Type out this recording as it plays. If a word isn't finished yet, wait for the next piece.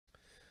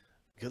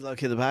Good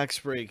luck in the box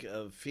break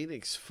of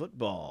Phoenix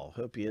football.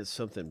 Hope you had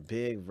something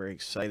big. Very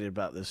excited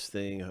about this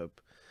thing. Hope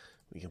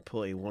we can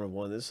pull a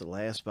one-of-one. This is the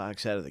last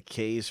box out of the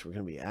case. We're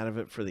going to be out of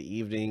it for the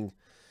evening.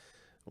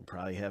 We'll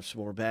probably have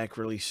some more back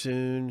really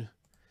soon.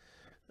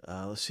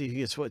 Let's see who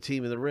gets what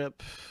team in the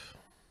rip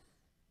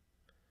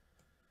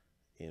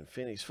in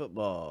Phoenix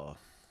football.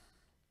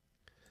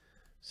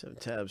 7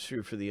 times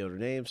through for the owner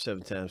name,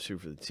 7 times through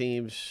for the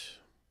teams.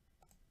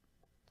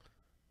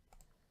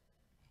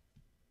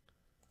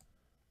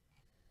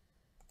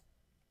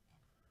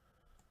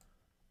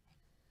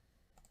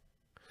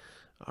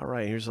 All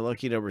right, here's a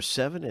lucky number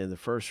 7, and the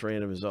first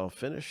random is all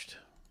finished.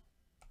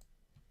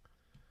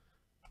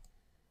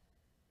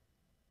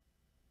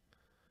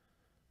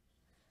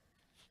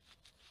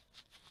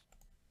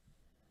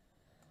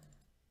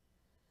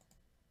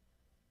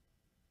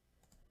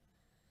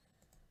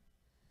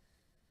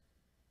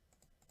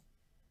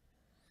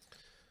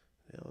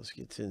 Now let's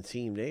get to the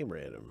team name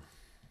random.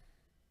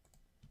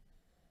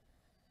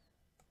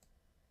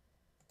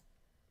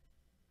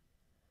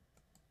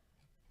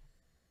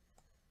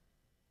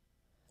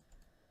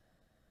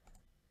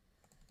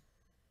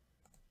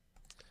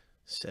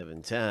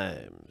 Seven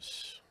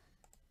times.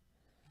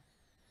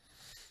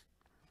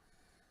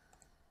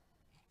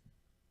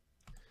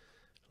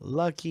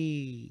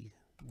 Lucky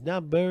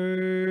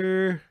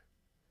number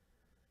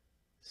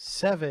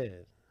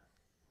 7.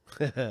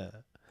 Well,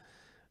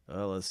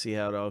 let's see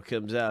how it all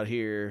comes out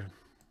here.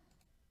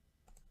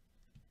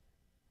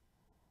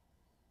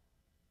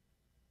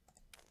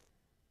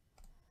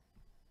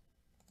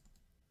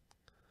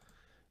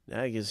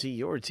 Now you can see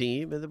your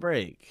team in the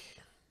break.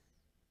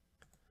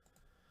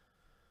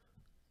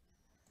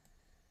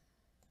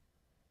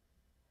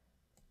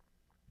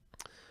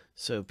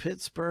 So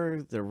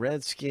Pittsburgh, the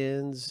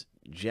Redskins,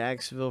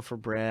 Jacksonville for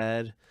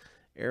Brad,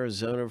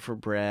 Arizona for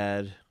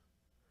Brad,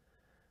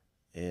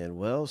 and,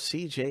 well,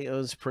 CJ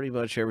owns pretty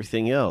much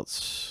everything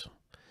else.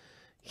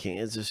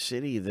 Kansas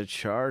City, the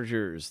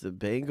Chargers, the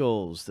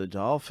Bengals, the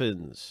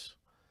Dolphins,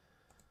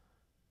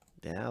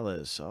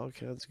 Dallas, all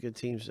kinds of good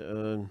teams to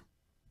own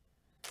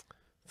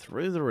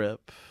through the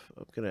rip.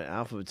 I'm going to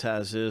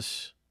alphabetize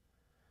this.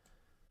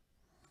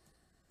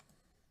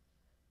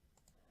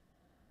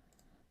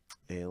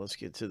 And let's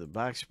get to the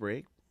box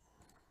break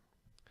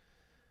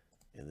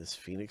in this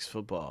Phoenix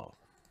football.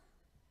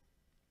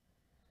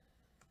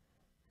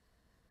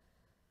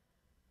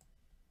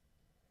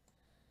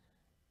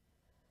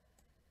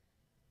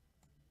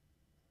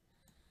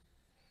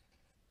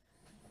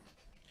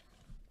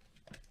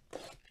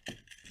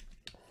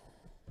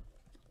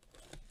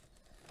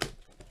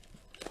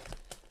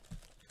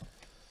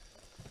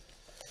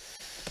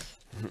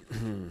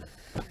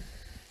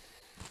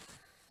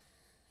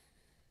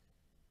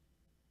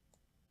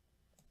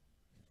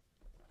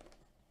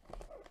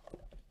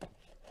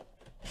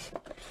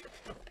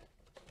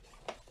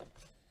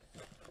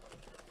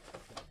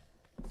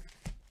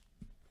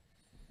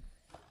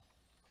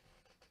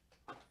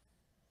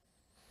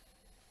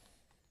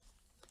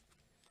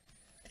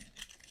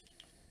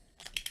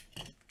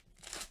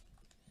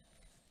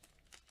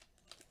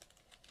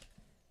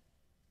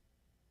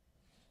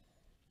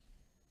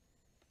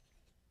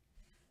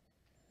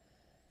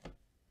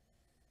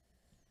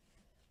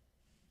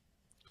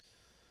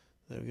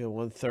 There we go,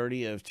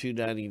 130 of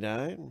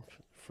 299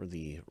 for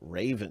the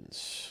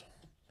Ravens.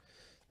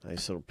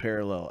 Nice little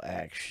parallel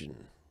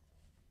action.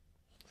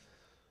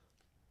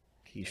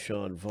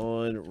 Keyshawn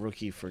Vaughn,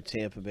 rookie for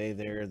Tampa Bay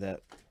there. That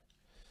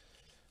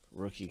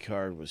rookie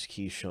card was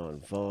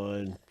Keyshawn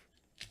Vaughn.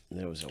 And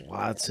there was a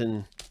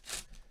Watson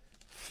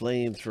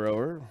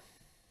flamethrower.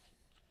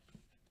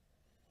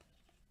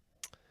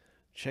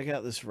 Check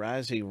out this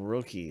rising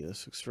rookie.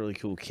 This looks really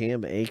cool.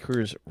 Cam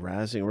Akers,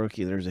 rising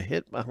rookie. There's a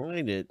hit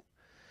behind it.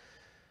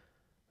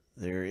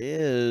 There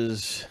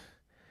is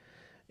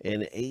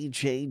an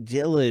A.J.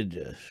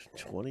 Dillon,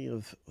 20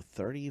 of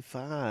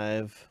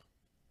 35.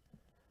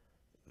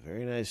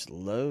 Very nice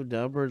low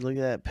numbered. Look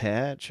at that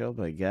patch. Oh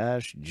my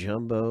gosh.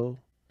 Jumbo.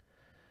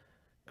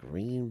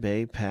 Green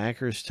Bay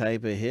Packers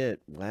type of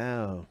hit.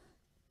 Wow.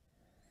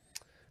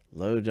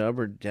 Low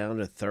numbered down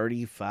to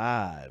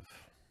 35.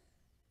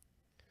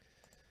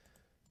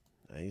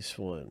 Nice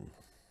one.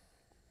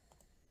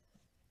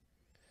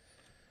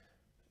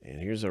 And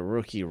here's a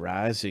rookie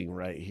rising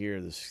right here.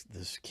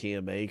 This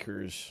Cam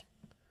Akers.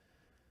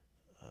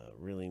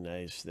 Really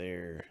nice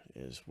there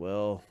as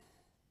well.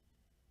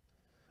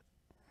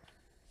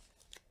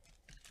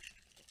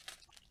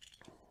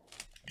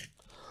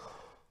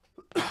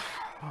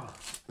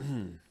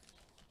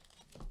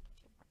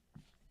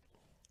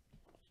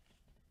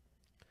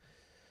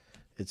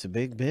 It's a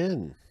Big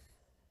Ben.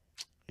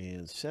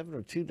 And 7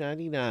 of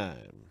 299.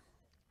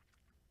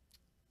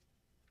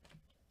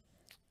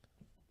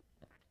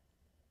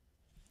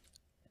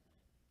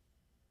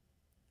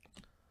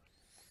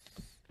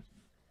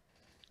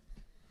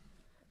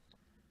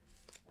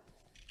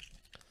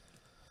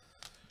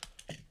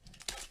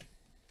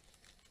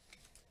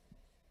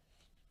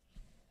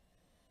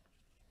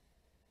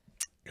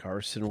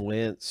 Carson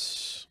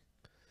Wentz,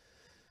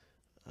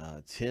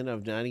 10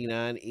 of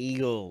 99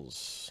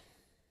 Eagles.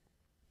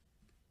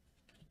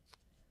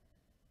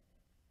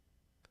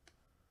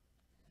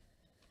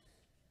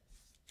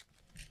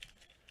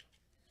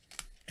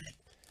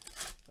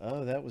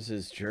 Oh, that was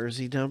his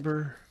jersey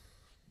number.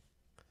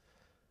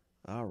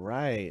 All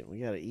right, we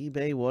got an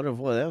eBay 1 of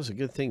 1. That was a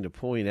good thing to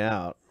point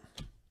out.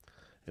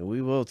 And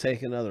we will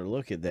take another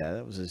look at that.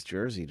 That was his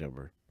jersey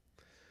number.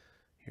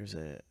 Here's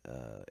a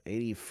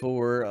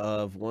 84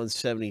 of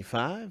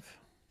 175.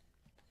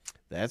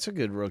 That's a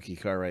good rookie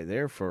card right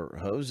there for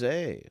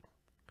Jose.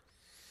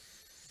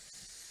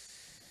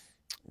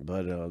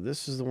 But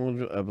this is the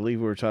one I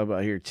believe we were talking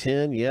about here.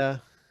 10, yeah.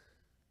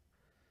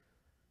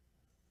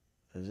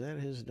 Is that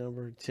his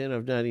number? 10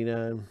 of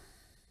 99.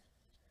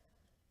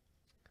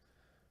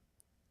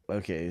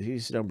 Okay,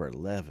 he's number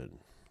 11.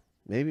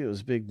 Maybe it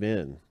was Big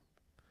Ben.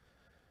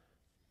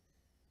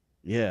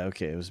 Yeah,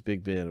 okay, it was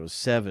Big Ben. It was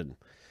 7.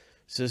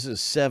 So this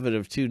is 7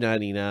 of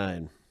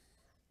 299.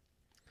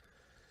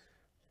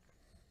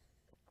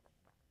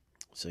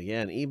 So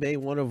yeah, an eBay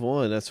 1 of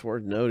 1. That's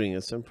worth noting.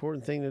 It's an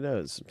important thing to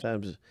note.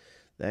 Sometimes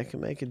that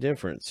can make a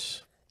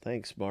difference.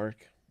 Thanks,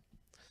 Mark.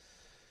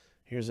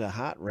 Here's a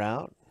hot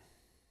route.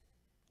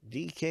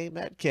 DK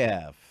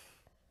Metcalf.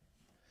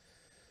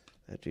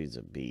 That dude's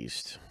a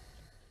beast.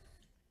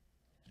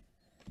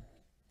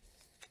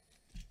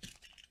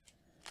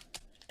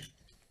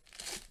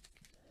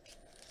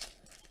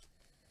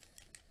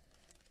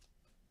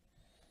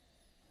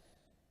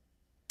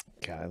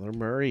 Kyler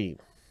Murray.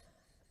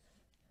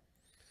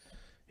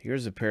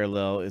 Here's a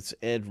parallel. It's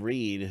Ed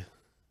Reed.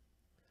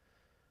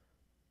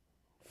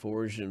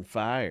 Forged in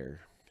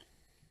Fire.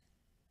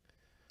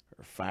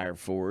 Or Fire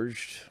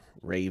Forged.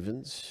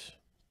 Ravens.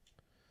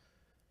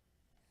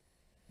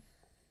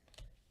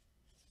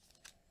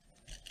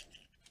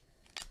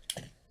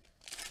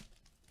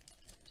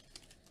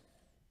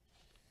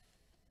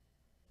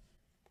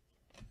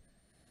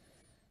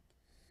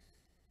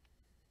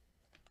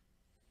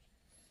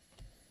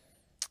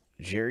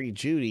 Jerry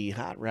Jeudy,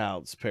 Hot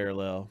Routes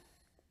parallel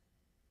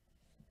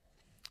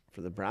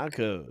for the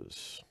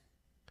Broncos.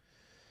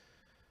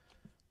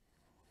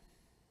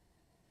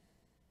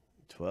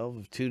 12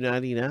 of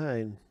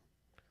 299.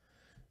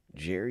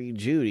 Jerry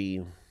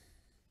Jeudy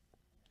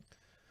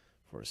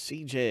for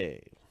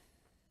CJ.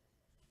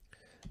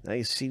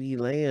 Nice CeeDee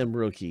Lamb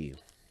rookie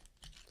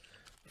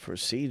for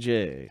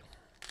CJ.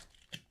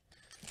 I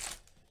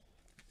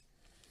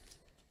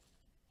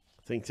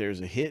think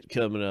there's a hit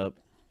coming up.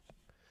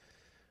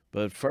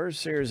 But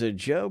first, there's a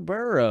Joe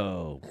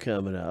Burrow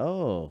coming up.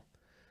 Oh,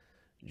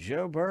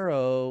 Joe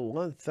Burrow,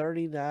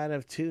 139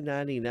 of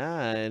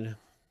 299.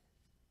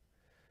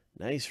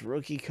 Nice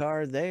rookie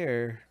card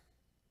there.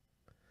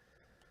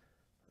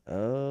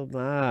 Oh,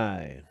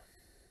 my.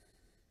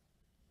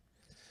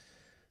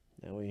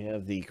 Now we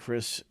have the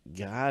Chris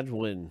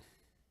Godwin.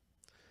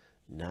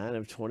 9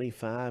 of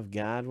 25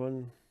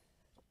 Godwin.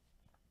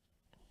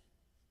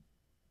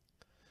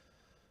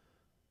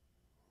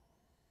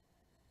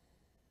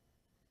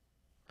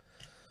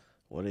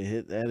 What a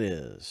hit that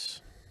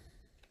is.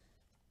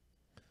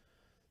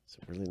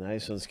 Some really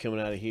nice ones coming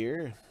out of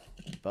here.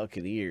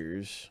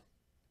 Buccaneers.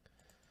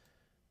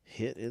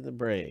 Hit in the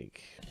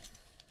break.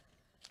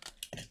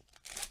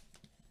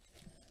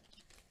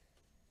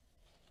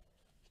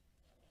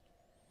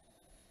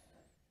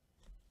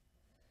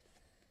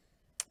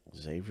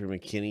 Xavier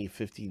McKinney,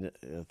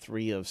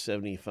 53 of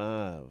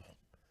 75.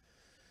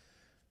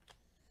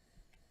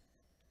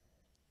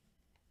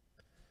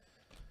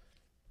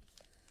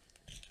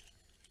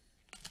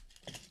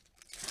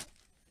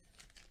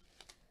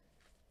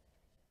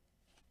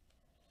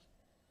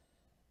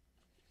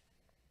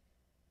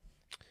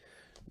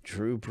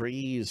 Drew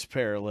Brees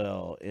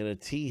parallel and a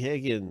T.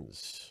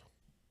 Higgins.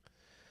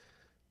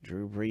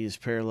 Drew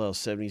Brees parallel,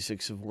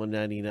 76 of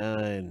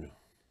 199.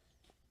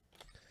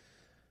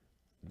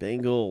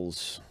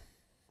 Bengals.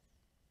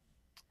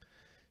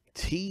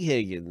 T.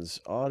 Higgins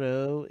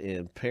auto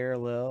and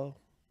parallel.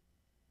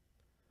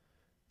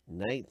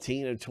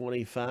 19 of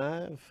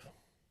 25.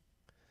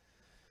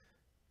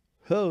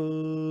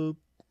 Hope.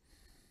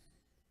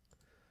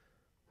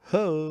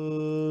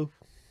 Hope.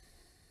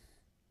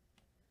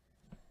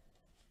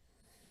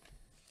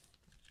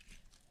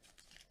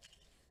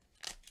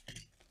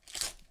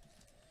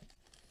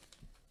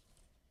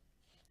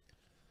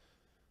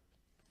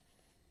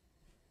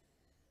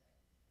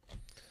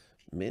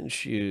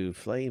 Minshew,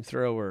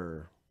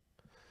 flamethrower,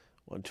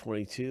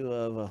 122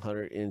 of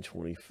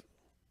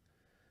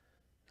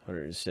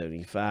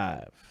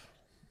 175.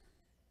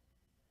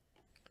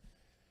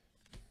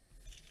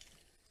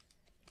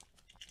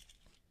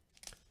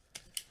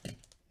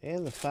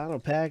 And the final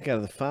pack out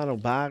of the final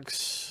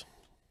box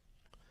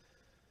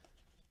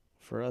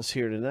for us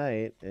here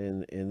tonight,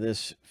 and in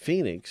this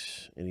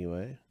Phoenix,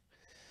 anyway,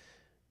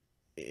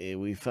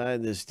 we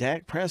find this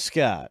Dak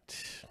Prescott.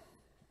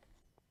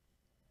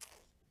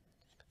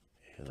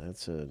 And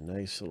that's a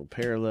nice little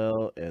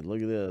parallel. And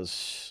look at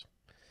this.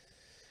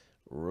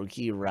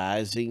 Rookie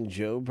rising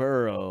Joe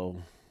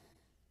Burrow.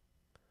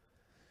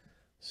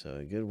 So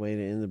a good way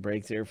to end the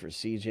break there for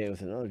CJ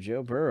with another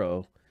Joe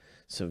Burrow.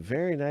 Some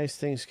very nice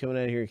things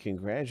coming out here.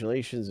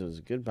 Congratulations. It was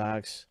a good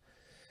box.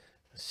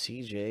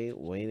 CJ,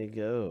 way to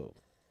go.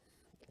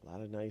 A lot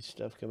of nice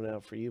stuff coming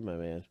out for you, my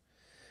man,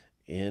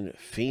 in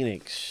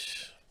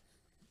Phoenix.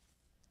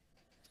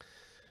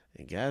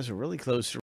 And guys, we're really close to